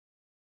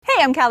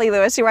Hey, I'm Callie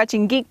Lewis. You're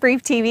watching Geek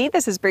Brief TV.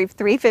 This is Brief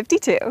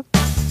 352.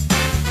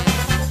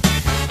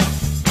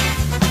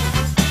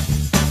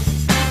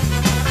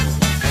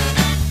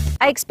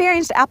 I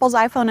experienced Apple's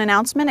iPhone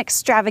announcement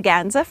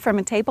extravaganza from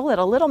a table at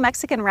a little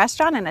Mexican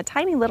restaurant in a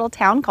tiny little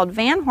town called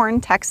Van Horn,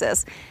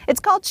 Texas.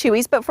 It's called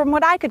Chuy's, but from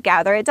what I could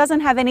gather, it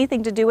doesn't have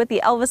anything to do with the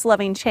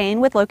Elvis-loving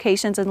chain with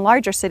locations in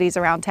larger cities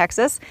around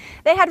Texas.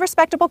 They had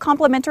respectable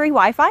complimentary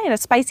Wi-Fi and a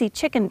spicy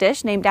chicken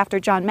dish named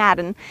after John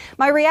Madden.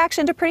 My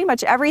reaction to pretty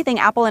much everything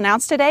Apple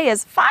announced today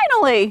is,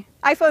 finally!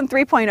 iPhone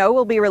 3.0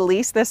 will be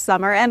released this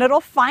summer, and it'll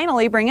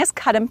finally bring us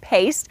cut and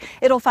paste.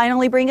 It'll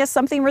finally bring us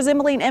something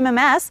resembling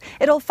MMS.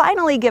 It'll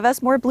finally give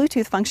us more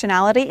Bluetooth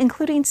functionality,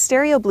 including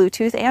stereo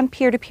Bluetooth and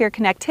peer-to-peer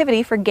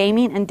connectivity for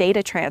gaming and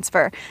data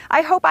transfer.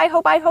 I hope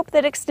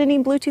that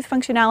extending Bluetooth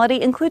functionality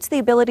includes the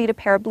ability to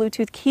pair a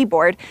Bluetooth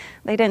keyboard.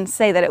 They didn't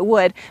say that it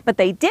would, but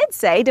they did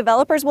say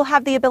developers will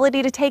have the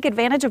ability to take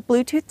advantage of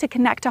Bluetooth to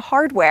connect to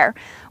hardware.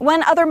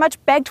 One other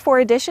much begged-for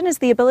addition is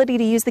the ability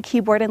to use the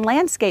keyboard in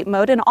landscape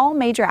mode in all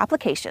major applications.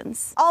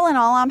 All in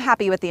all, I'm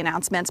happy with the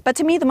announcements, but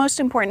to me the most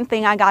important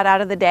thing I got out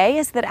of the day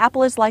is that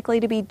Apple is likely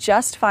to be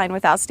just fine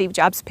without Steve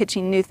Jobs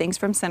pitching new things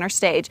from center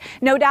stage.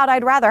 No doubt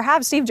I'd rather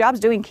have Steve Jobs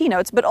doing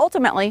keynotes, but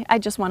ultimately I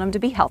just want him to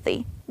be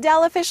healthy.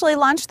 Dell officially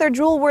launched their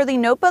drool-worthy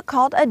notebook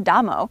called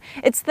Adamo.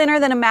 It's thinner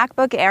than a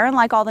MacBook Air, and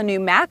like all the new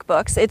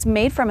MacBooks, it's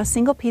made from a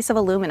single piece of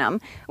aluminum.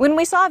 When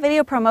we saw a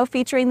video promo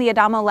featuring the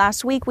Adamo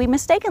last week, we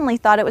mistakenly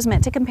thought it was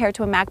meant to compare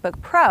to a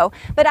MacBook Pro,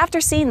 but after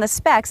seeing the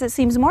specs, it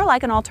seems more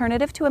like an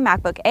alternative to a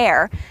MacBook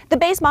Air. The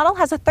base model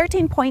has a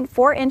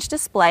 13.4-inch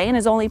display and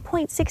is only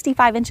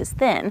 0.65 inches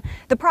thin.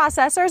 The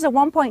processor is a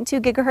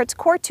 1.2 GHz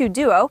Core 2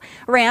 Duo,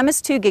 RAM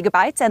is 2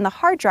 GB, and the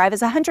hard drive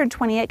is a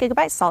 128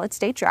 GB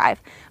solid-state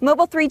drive.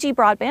 Mobile 3G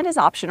broadband is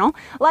optional.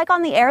 Like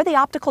on the Air, the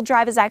optical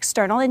drive is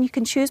external and you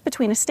can choose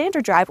between a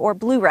standard drive or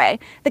Blu-ray.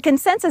 The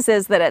consensus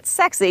is that it's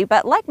sexy,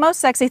 but like most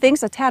sexy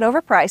things, a tad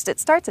overpriced. It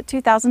starts at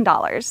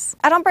 $2,000.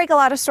 I don't break a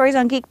lot of stories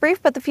on Geek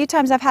Brief, but the few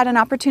times I've had an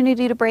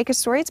opportunity to break a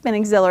story, it's been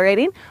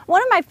exhilarating.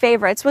 One of my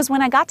favorites was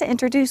when I got to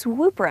introduce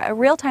Woopra, a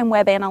real-time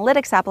web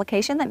analytics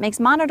application that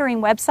makes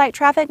monitoring website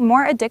traffic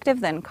more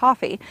addictive than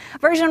coffee.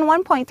 Version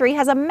 1.3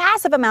 has a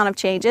massive amount of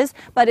changes,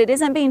 but it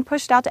isn't being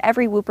pushed out to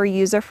every Woopra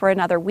user for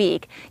another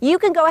week. You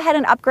can go ahead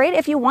and upgrade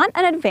if you want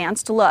an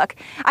advanced look.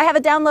 I have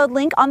a download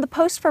link on the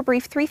post for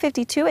Brief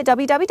 352 at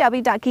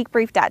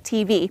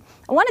www.geekbrief.tv.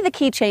 One of the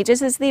key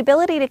changes is the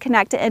ability to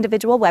connect to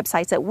individual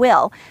websites at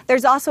will.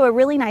 There's also a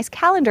really nice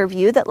calendar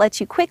view that lets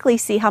you quickly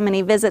see how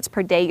many visits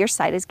per day your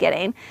site is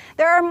getting.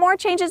 There are more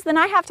changes than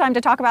I have time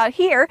to talk about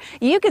here.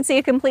 You can see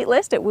a complete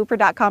list at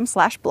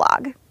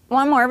woopra.com/blog.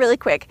 One more really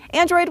quick.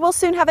 Android will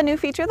soon have a new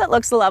feature that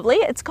looks lovely.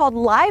 It's called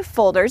Live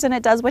Folders, and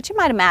it does what you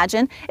might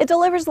imagine. It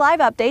delivers live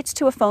updates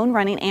to a phone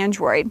running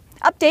Android.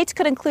 Updates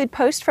could include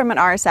posts from an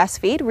RSS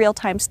feed,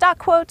 real-time stock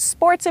quotes,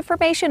 sports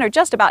information, or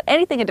just about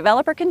anything a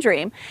developer can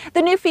dream.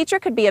 The new feature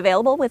could be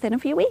available within a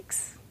few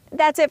weeks.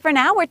 That's it for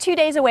now. We're 2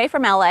 days away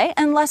from LA.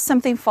 Unless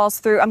something falls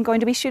through, I'm going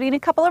to be shooting a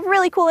couple of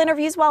really cool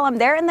interviews while I'm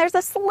there, and there's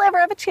a sliver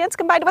of a chance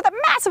combined with a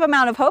massive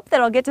amount of hope that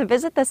I'll get to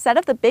visit the set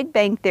of The Big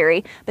Bang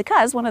Theory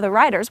because one of the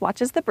writers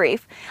watches The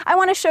Brief. I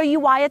want to show you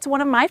why it's one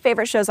of my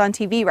favorite shows on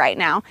TV right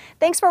now.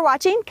 Thanks for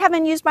watching.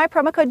 Kevin used my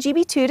promo code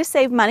GB2 to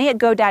save money at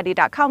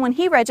GoDaddy.com when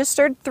he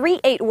registered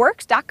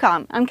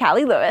 38works.com. I'm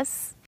Callie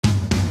Lewis.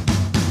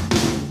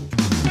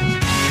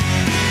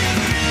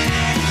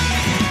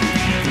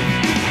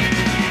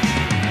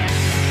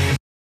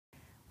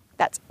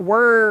 That's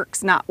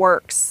works, not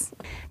works.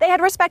 They had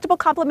respectable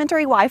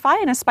complimentary Wi-Fi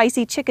and a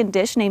spicy chicken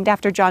dish named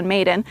after John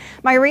Madden.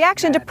 My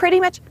reaction to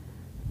pretty much...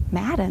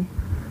 Madden.